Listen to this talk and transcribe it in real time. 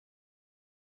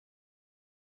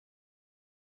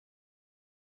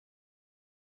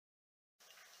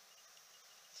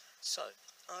So,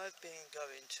 I've been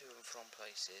going to and from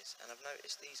places, and I've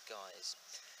noticed these guys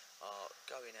are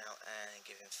going out and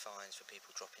giving fines for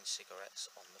people dropping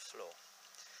cigarettes on the floor.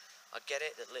 I get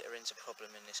it that littering's a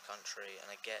problem in this country,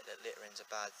 and I get that littering's a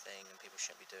bad thing and people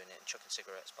shouldn't be doing it, and chucking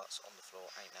cigarettes butts on the floor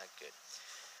ain't that good.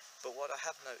 But what I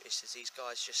have noticed is these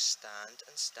guys just stand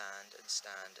and stand and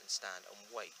stand and stand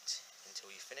and wait until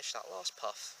you finish that last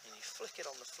puff and you flick it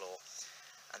on the floor,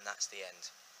 and that's the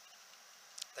end.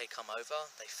 They come over,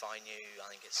 they fine you, I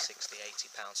think it's £60,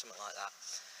 £80, something like that.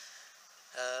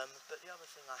 But the other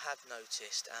thing I have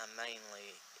noticed, and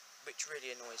mainly, which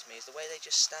really annoys me, is the way they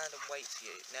just stand and wait for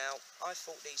you. Now, I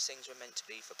thought these things were meant to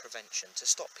be for prevention, to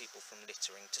stop people from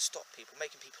littering, to stop people,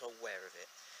 making people aware of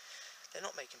it. They're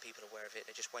not making people aware of it,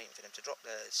 they're just waiting for them to drop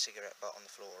their cigarette butt on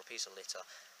the floor or a piece of litter,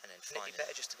 and then fine. It'd be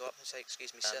better just to go up and say,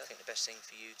 "Excuse me, sir, I think the best thing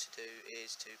for you to do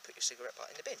is to put your cigarette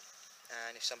butt in the bin."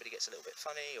 And if somebody gets a little bit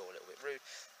funny or a little bit rude,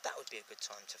 that would be a good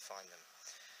time to fine them.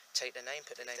 Take their name,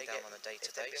 put their name down on a database.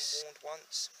 If they've been warned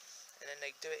once, and then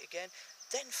they do it again,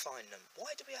 then fine them.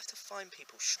 Why do we have to fine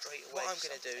people straight away? What I'm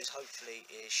going to do is hopefully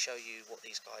show you what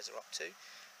these guys are up to.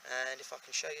 And if I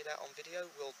can show you that on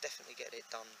video, we'll definitely get it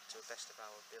done to the best of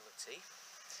our ability.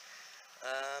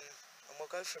 And we'll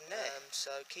go from there.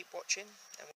 So keep watching.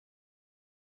 And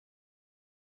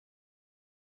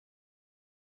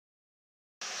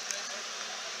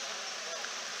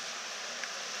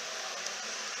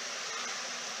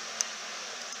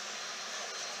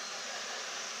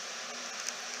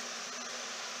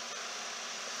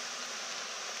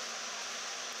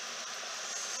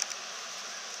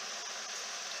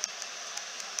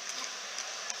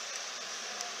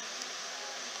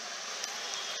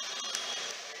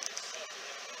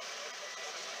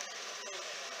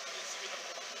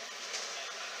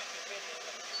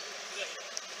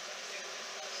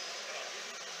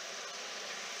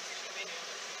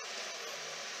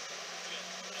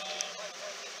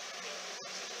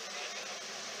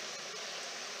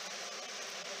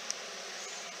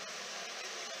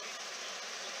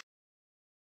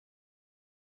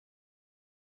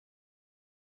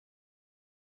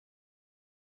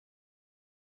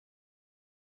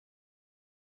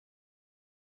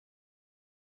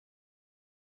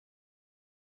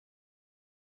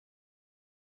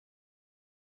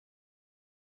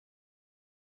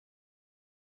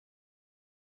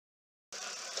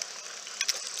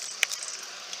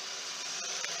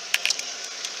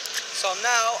so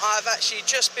now I've actually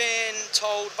just been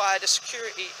told by the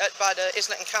by the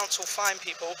Islington Council fine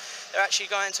people, they're actually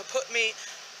going to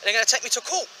they're going to take me to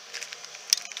court.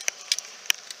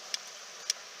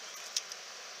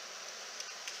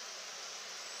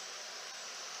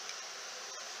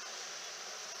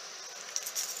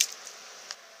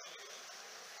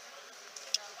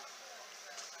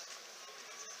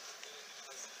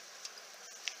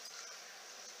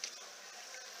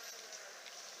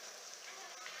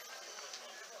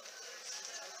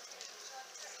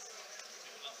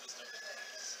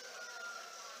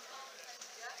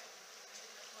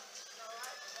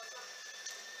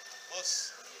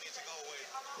 Boss, you need to go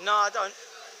away. No, I don't.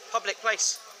 Public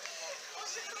place.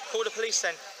 Call the police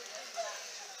then.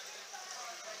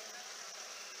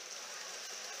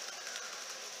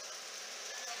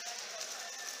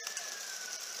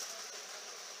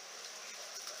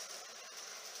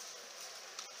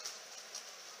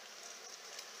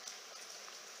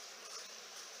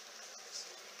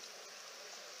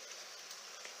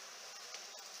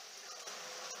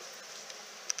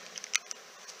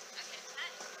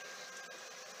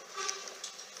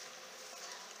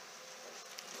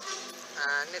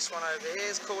 And this one over here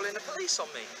is calling the police on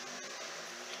me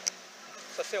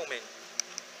for filming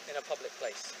in a public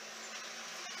place.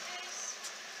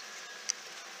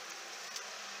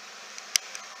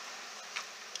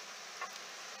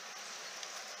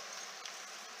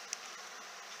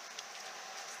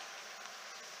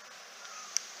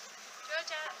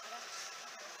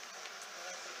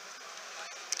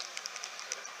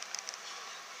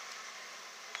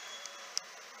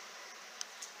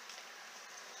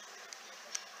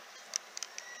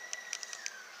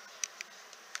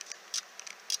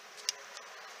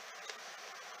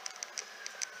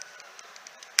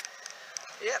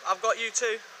 Yep, I've got you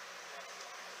too.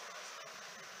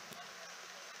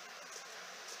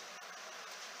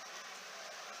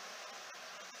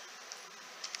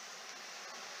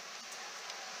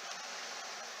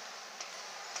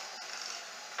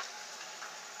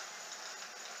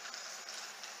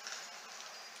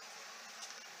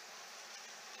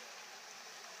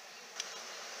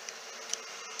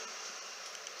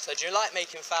 So do you like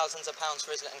making thousands of pounds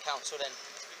for Islington Council then?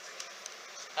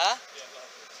 Huh? Yeah,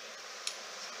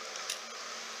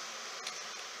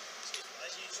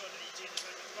 sure that you did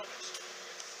the rubbish.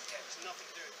 Yeah, it's nothing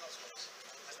to do with Cosmos.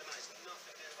 As the man, it's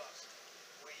nothing to do with us.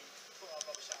 We put our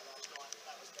rubbish out last night.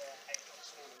 That was there at 8 o'clock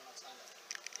this morning when I turned up.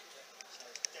 So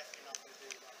it's definitely nothing to do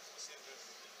with us.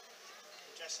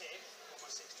 And just here,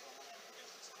 almost 60 on my head.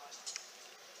 It's a nice one.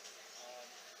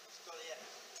 So yeah,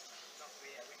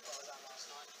 we got ours out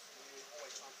last night. We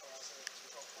always try and put ours here.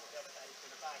 We got caught the other day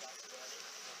with a bag out too early.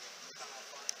 We come out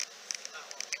fine. That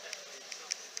one definitely is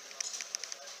nothing to do with us.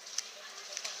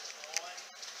 Alright.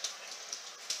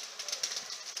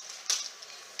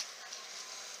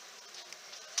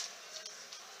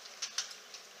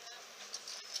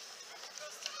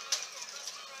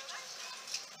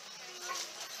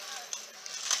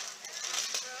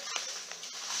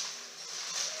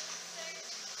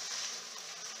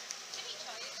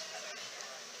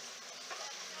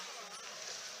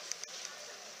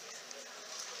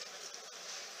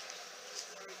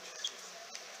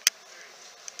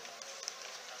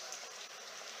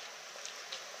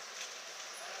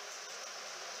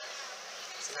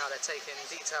 So now they're taking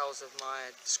details of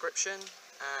my description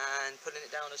and putting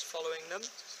it down as following them.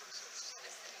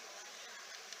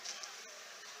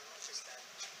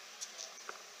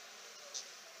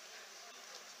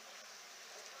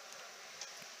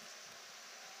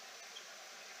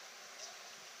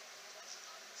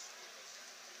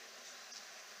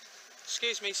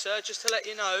 Excuse me, sir, just to let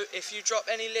you know, if you drop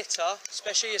any litter,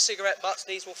 especially your cigarette butts,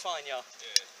 these will fine you.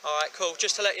 Yeah. Alright, cool,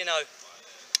 just to let you know.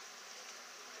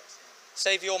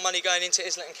 Save your money going into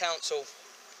Islington Council.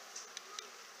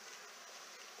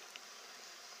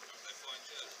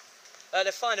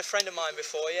 They've fined a friend of mine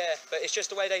before, yeah, but it's just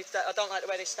the way I don't like the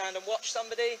way they stand and watch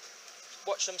somebody,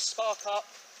 watch them spark up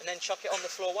and then chuck it on the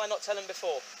floor. Why not tell them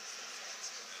before?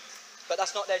 But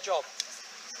that's not their job.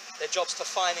 Their job's to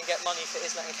fine and get money for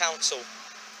Islington Council.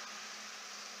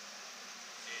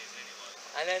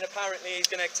 And then apparently he's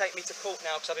going to take me to court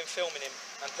now because I've been filming him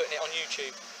and putting it on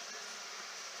YouTube.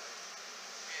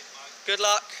 Good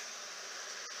luck.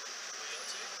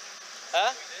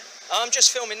 Huh? I'm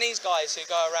just filming these guys who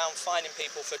go around finding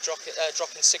people for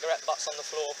dropping cigarette butts on the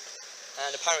floor.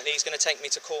 And apparently he's going to take me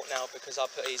to court now because I'm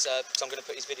going to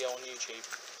put his video on YouTube.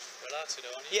 You're allowed to,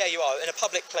 aren't you? Yeah, you are. In a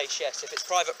public place, yes. If it's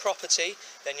private property,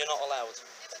 then you're not allowed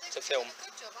to film. They're doing a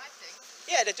good job, I think.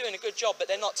 Yeah, they're doing a good job, but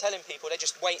they're not telling people. They're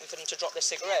just waiting for them to drop their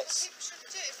cigarettes. Yeah, people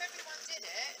shouldn't do it. If everyone did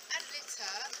it, and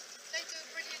litter, they do a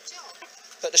brilliant job.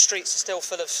 But the streets are still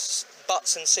full of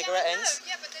butts and cigarette ends.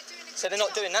 Yeah, but they're doing a good job. So they're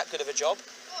not doing that good of a job.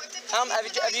 What,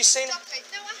 Have you seen? No, I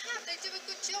have. They do a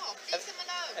good job. Leave them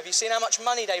alone. Have you seen how much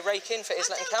money they rake in for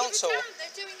Islington Council?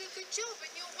 They're doing a good job,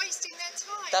 and you're wasting their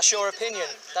time. That's your opinion.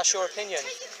 That's your opinion.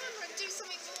 Take your camera and do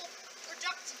something more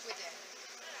productive with it.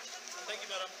 Thank you,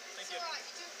 madam. Thank you. It's alright.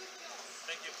 You do a good job.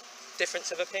 Thank you. Difference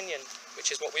of opinion,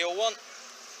 which is what we all want.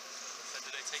 So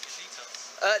did they take your details?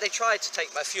 They tried to take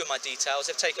a few of my details.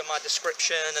 They've taken my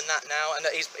description and that now, and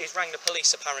he's rang the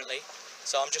police apparently.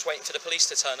 So I'm just waiting for the police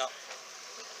to turn up.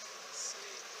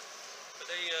 But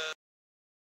they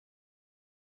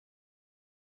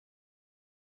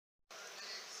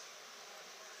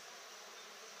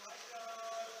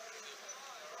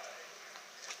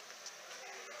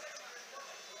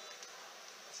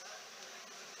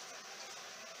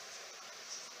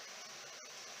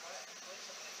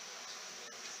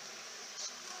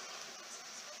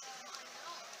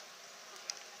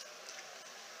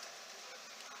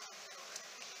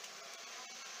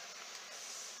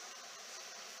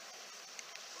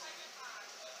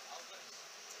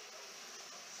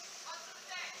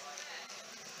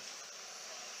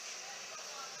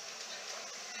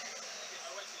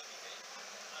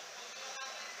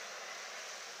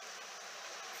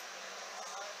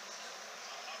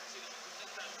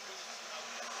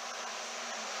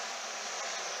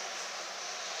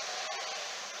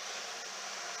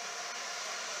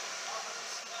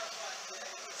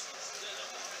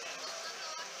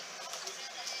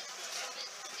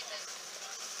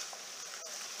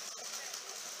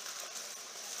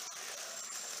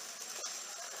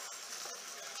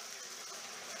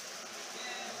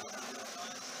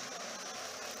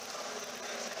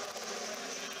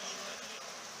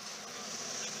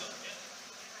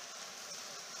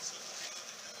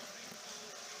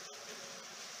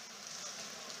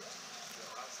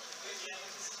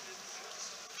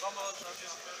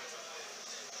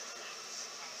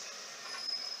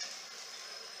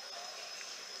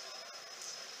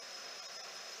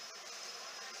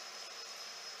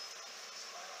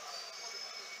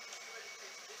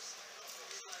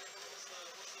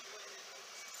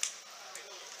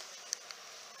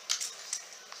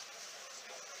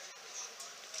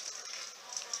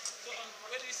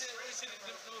where do you see the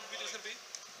videos going to be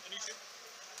on YouTube?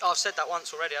 Oh, I've said that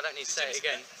once already, I don't need to say it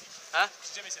again. Huh?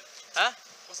 Jamison. Huh?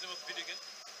 What's the name of the video again?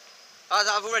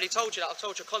 I've already told you that. I've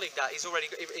told your colleague that. He's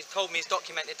told me he's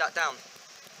documented that down.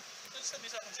 Just send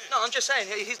me something too. No, I'm just saying,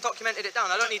 he's documented it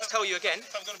down. I don't need to tell you again.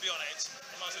 If I'm going to be on it,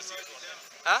 I might as well see it one.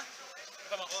 Huh?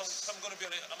 If I'm going to be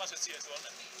on it, I might as well see it one.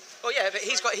 Well, yeah, but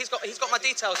he's got my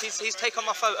details. He's taken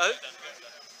my photo.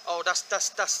 Oh, that's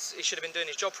he should have been doing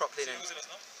his job properly then.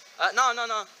 No.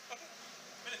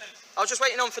 I was just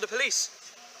waiting on for the police.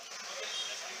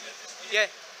 Yeah.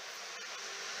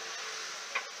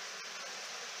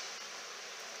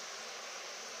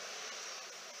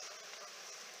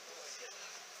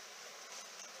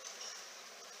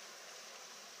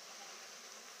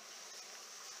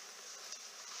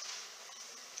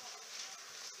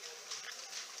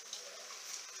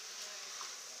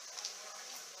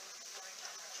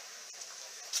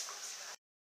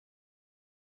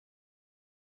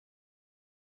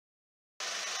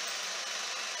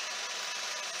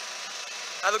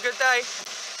 Have a good day.